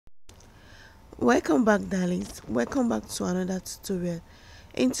Welcome back, darlings. Welcome back to another tutorial.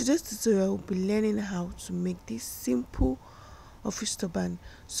 In today's tutorial, we'll be learning how to make this simple office turban.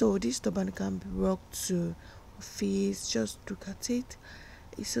 So this turban can be rocked to office. Just look at it.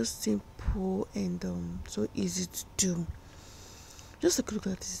 It's so simple and so easy to do. Just take a look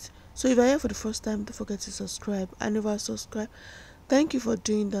at it. So if you're here for the first time, don't forget to subscribe. And if I subscribe, thank you for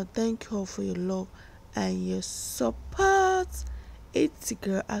doing that. Thank you all for your love and your support. It's the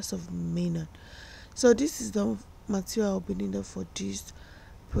girl as of Maynard. So this is the material I'll be needing for this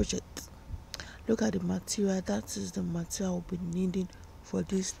project. Look at the material. That is the material I'll be needing for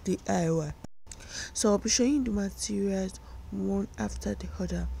this DIY. So I'll be showing the materials one after the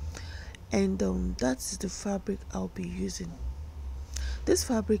other, and that is the fabric I'll be using. This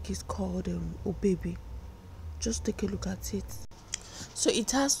fabric is called Oh Baby. Just take a look at it. So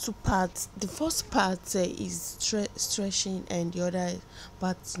it has two parts. The first part is stretching and the other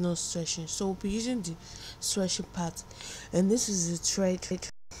part is not stretching. So we'll be using the stretching part, and this is the thread.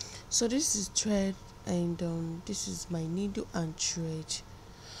 So this is thread, and this is my needle and thread.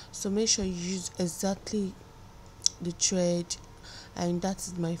 So make sure you use exactly the thread, and that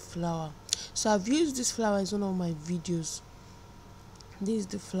is my flower. So I've used this flower in one of my videos. This is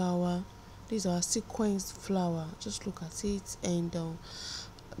the flower. These are sequenced flower. Just look at it, and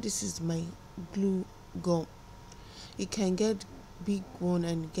this is my glue gum. You can get big one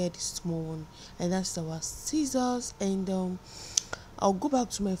and get small one, and that's our scissors. And I'll go back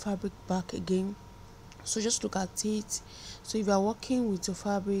to my fabric back again. So just look at it. So if you are working with your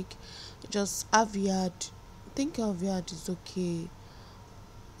fabric, just have yard. Think of yard is okay.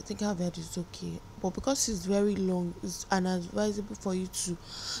 But because it's very long, it's unadvisable for you to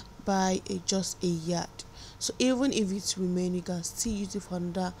buy just a yard. So even if it's remain, you can still use it for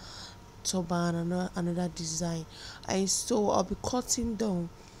another turban, another design. And so I'll be cutting down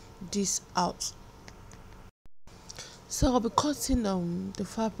this out. So I'll be cutting the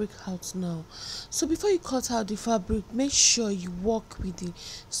fabric out now. So before you cut out the fabric, make sure you work with the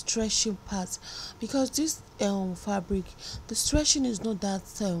stretching part, because this fabric, the stretching is not that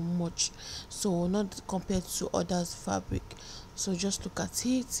much, so not compared to others fabric. So just look at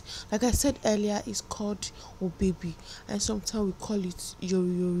it. Like I said earlier, it's called Oh Baby, and sometimes we call it Yori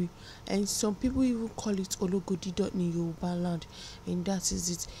Yori, and some people even call it Ologodido in Yoruba land, and that is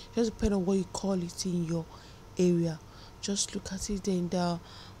it. Just depend on what you call it in your area. Just look at it. And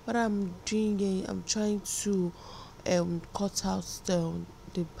what I'm doing, I'm trying to cut out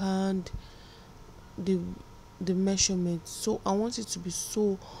the band, the measurement. So I want it to be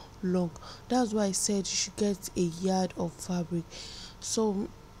so long. That's why I said you should get a yard of fabric. So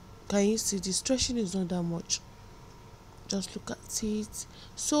can you see the stretching is not that much? Just look at it.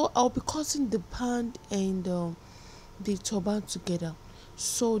 So I'll be cutting the band and the turban together.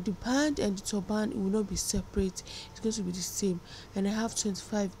 So the band and the turban will not be separate, it's going to be the same. And I have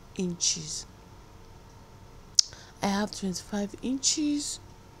 25 inches.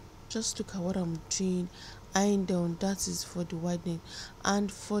 Just look at what I'm doing. And that is for the widening.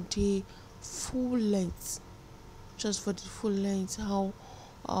 And for the full length, just for the full length, how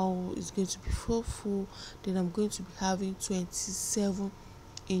it's going to be full, then I'm going to be having 27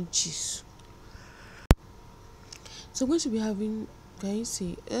 inches. So I'm going to be having, can you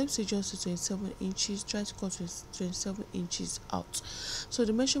see, let me say just 27 inches. Try to cut 27 inches out. So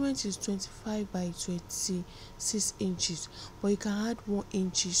the measurement is 25 by 26 inches, but you can add 1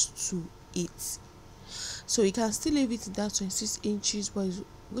 inches to it. So you can still leave it in that 26 inches, but it's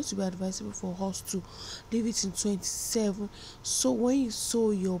going to be advisable for us to leave it in 27. So when you sew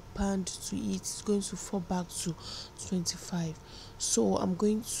your band to it, it's going to fall back to 25. So I'm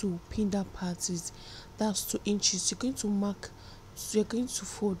going to pin that part. That's 2 inches. You're going to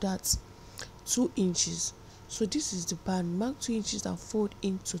fold that 2 inches. So this is the band. Mark 2 inches and fold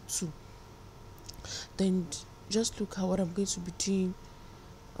into 2. Then just look at what I'm going to be doing.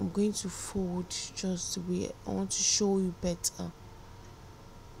 I'm going to fold just the way I want to show you better.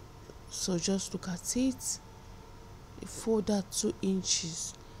 So just look at it. You fold that 2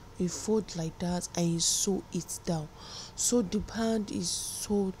 inches. You fold like that and you sew it down. So the band is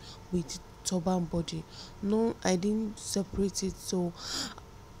sewed with turban body. No, I didn't separate it. So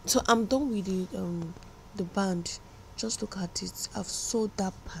I'm done with the band. Just look at it. I've sewed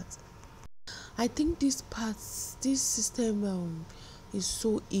that part. I think this system is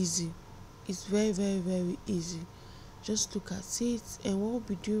so easy. It's very, very, very easy. Just look at it. And what we'll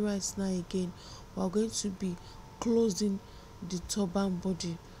be doing right now again, we're going to be closing the turban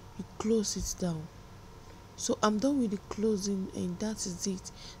body. You close it down. So I'm done with the closing, and that is it.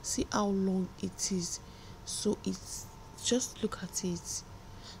 See how long it is. So it's just look at it.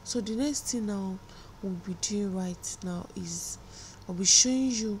 So the next thing now we'll be doing right now is I'll be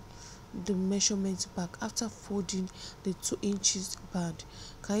showing you the measurement back after folding the 2 inches band.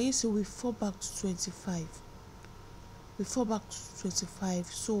 Can you see we fall back to 25? We fall back to 25,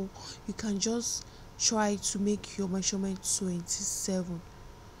 so you can just try to make your measurement 27.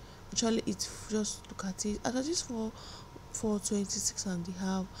 Actually, it's just look at it. At least for 26 and a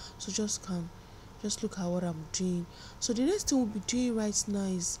half. So just look at what I'm doing. So the next thing we'll be doing right now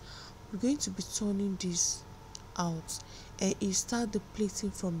is we're going to be turning this out, and you start the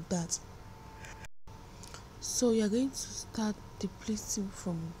pleating from that. So you're going to start the pleating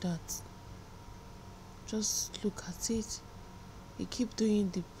from that. Just look at it. You keep doing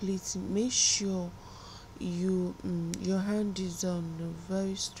the pleating. Make sure your hand is on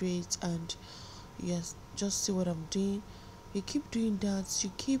very straight, and yes, just see what I'm doing. You keep doing that.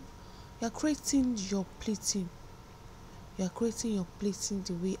 You're creating your pleating. You're creating your pleating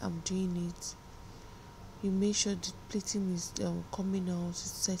the way I'm doing it. You make sure the pleating is coming out, it's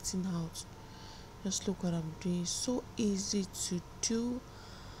setting out. Just look what I'm doing. So easy to do.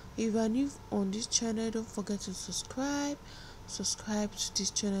 If you're new on this channel, don't forget to subscribe to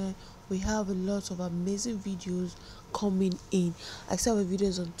this channel. We have a lot of amazing videos coming in. I still have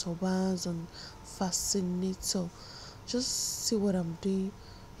videos on turbans, on fascinator. Just see what I'm doing.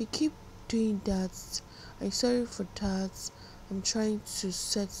 You keep doing that. I'm sorry for that. I'm trying to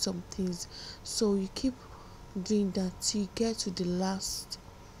set some things, so you keep doing that till you get to the last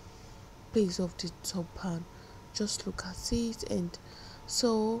place of the turban. Just look at it, and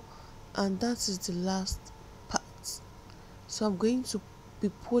that is the last part. So I'm going to be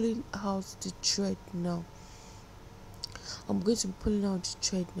pulling out the thread now.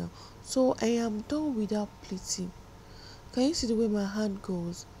 So I am done without pleating. Can you see the way my hand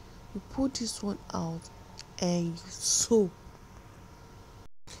goes? You pull this one out and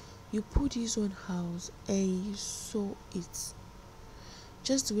you pull this one out and you sew it.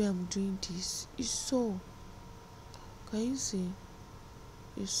 Just the way I'm doing this, you sew. Can you see?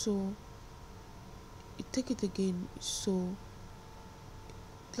 You sew. You take it again, you sew.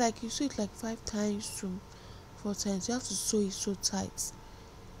 Like you sew it like 5 times to 4 times. You have to sew it so tight.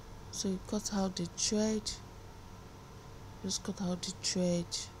 So you cut out the thread. Just cut out the thread.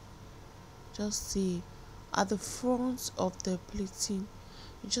 Just see at the front of the pleating,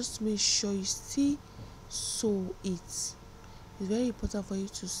 you just make sure you still sew it. It's very important for you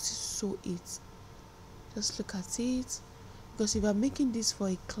to still sew it. Just look at it, because if you're making this for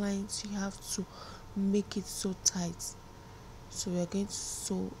a client, you have to make it so tight. So we are going to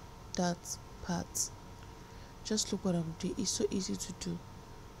sew that part. Just look what I'm doing. It's so easy to do.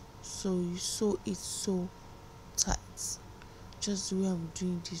 So you sew it so tight. Just the way I'm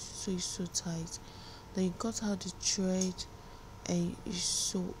doing this, so it's so tight. Then you cut out the thread and you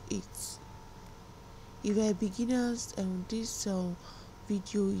sew it. If you're beginners, and this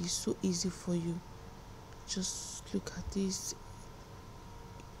video is so easy for you. Just look at this.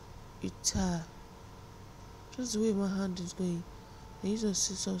 You tie. Just the way my hand is going. I use a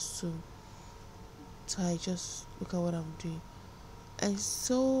scissors to tie. Just look at what I'm doing. And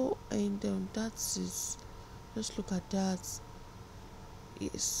so, and that is, just look at that.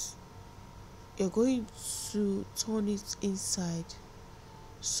 Yes, you're going to turn it inside.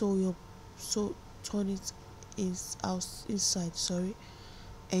 So turn it inside, sorry,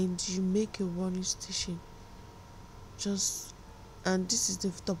 and you make a running stitching. And this is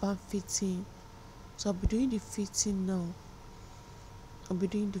the turban fitting. So I'll be doing the fitting now.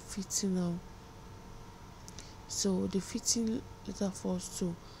 So the fitting letter falls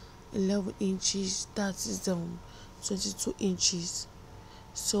to 11 inches. That is 22 inches.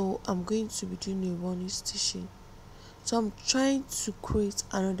 So I'm going to be doing a running stitching. So I'm trying to create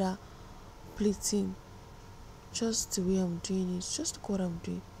another pleating. Just the way I'm doing it. Just look what I'm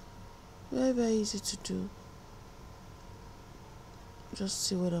doing. Very, very easy to do. Just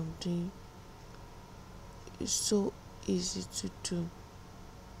see what I'm doing. It's so easy to do.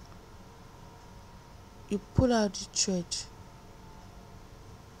 You pull out the thread.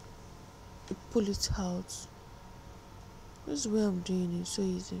 You pull it out. This is the way I'm doing it. So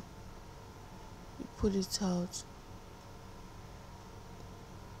easy. You pull it out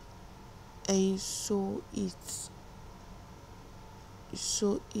and you sew it.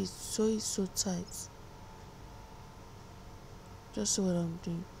 Sew it so tight. Just see what I'm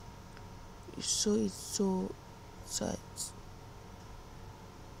doing. You sew it so tight.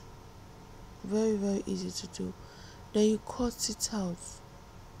 Very, very easy to do. Then you cut it out.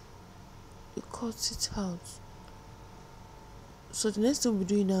 So the next thing we're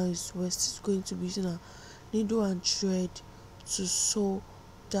doing now is we're still going to be using a needle and thread to sew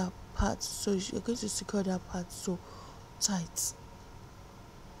that part, so you're going to secure that part so tight,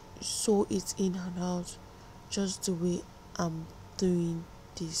 sew it in and out just the way I'm doing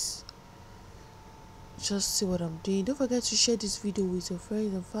this. Just see what I'm doing. Don't forget to share this video with your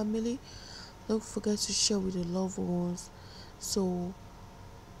friends and family. Don't forget to share with your loved ones. So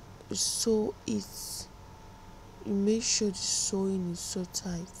it's, you make sure the sewing is so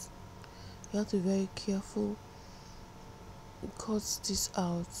tight. You have to be very careful. Cut this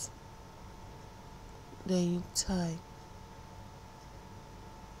out, then you tie.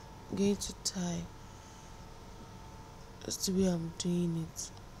 I'm going to tie. That's the way I'm doing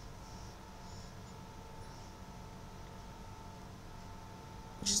it.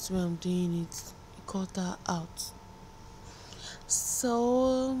 Just the way I'm doing it. You cut that out.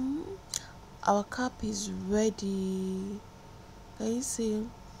 So our cap is ready. Can you see?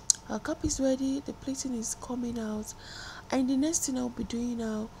 Our cap is ready. The plating is coming out, and the next thing I'll be doing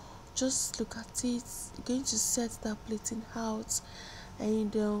now, just look at it. You're going to set that plating out,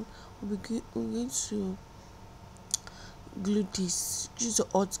 and we're going to glue this. Use the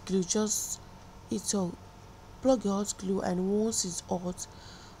hot glue. Just it's all. Plug your hot glue, and once it's hot,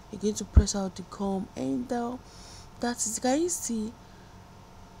 you're going to press out the gum, and that is. Can you see?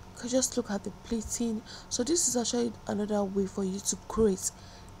 Can just look at the plating. So this is actually another way for you to create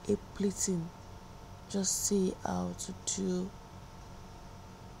a plating. Just see how to do.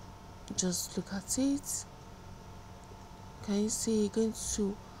 Just look at it. Can you see? You're going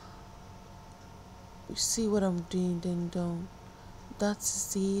to see what I'm doing. Then that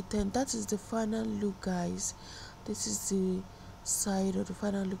is it. Then that is the final look, guys. This is the side of the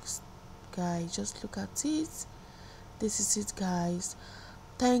final look, guys. Just look at it. This is it, guys.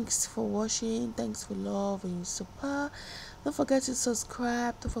 Thanks for watching. Thanks for love and support. Don't forget to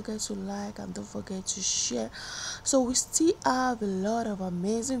subscribe. Don't forget to like, and don't forget to share. So we still have a lot of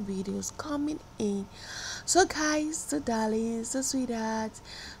amazing videos coming in. So guys, so darlings, so sweethearts,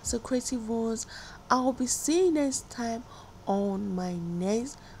 so creative ones, I'll be seeing you next time on my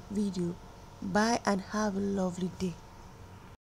next video. Bye and have a lovely day.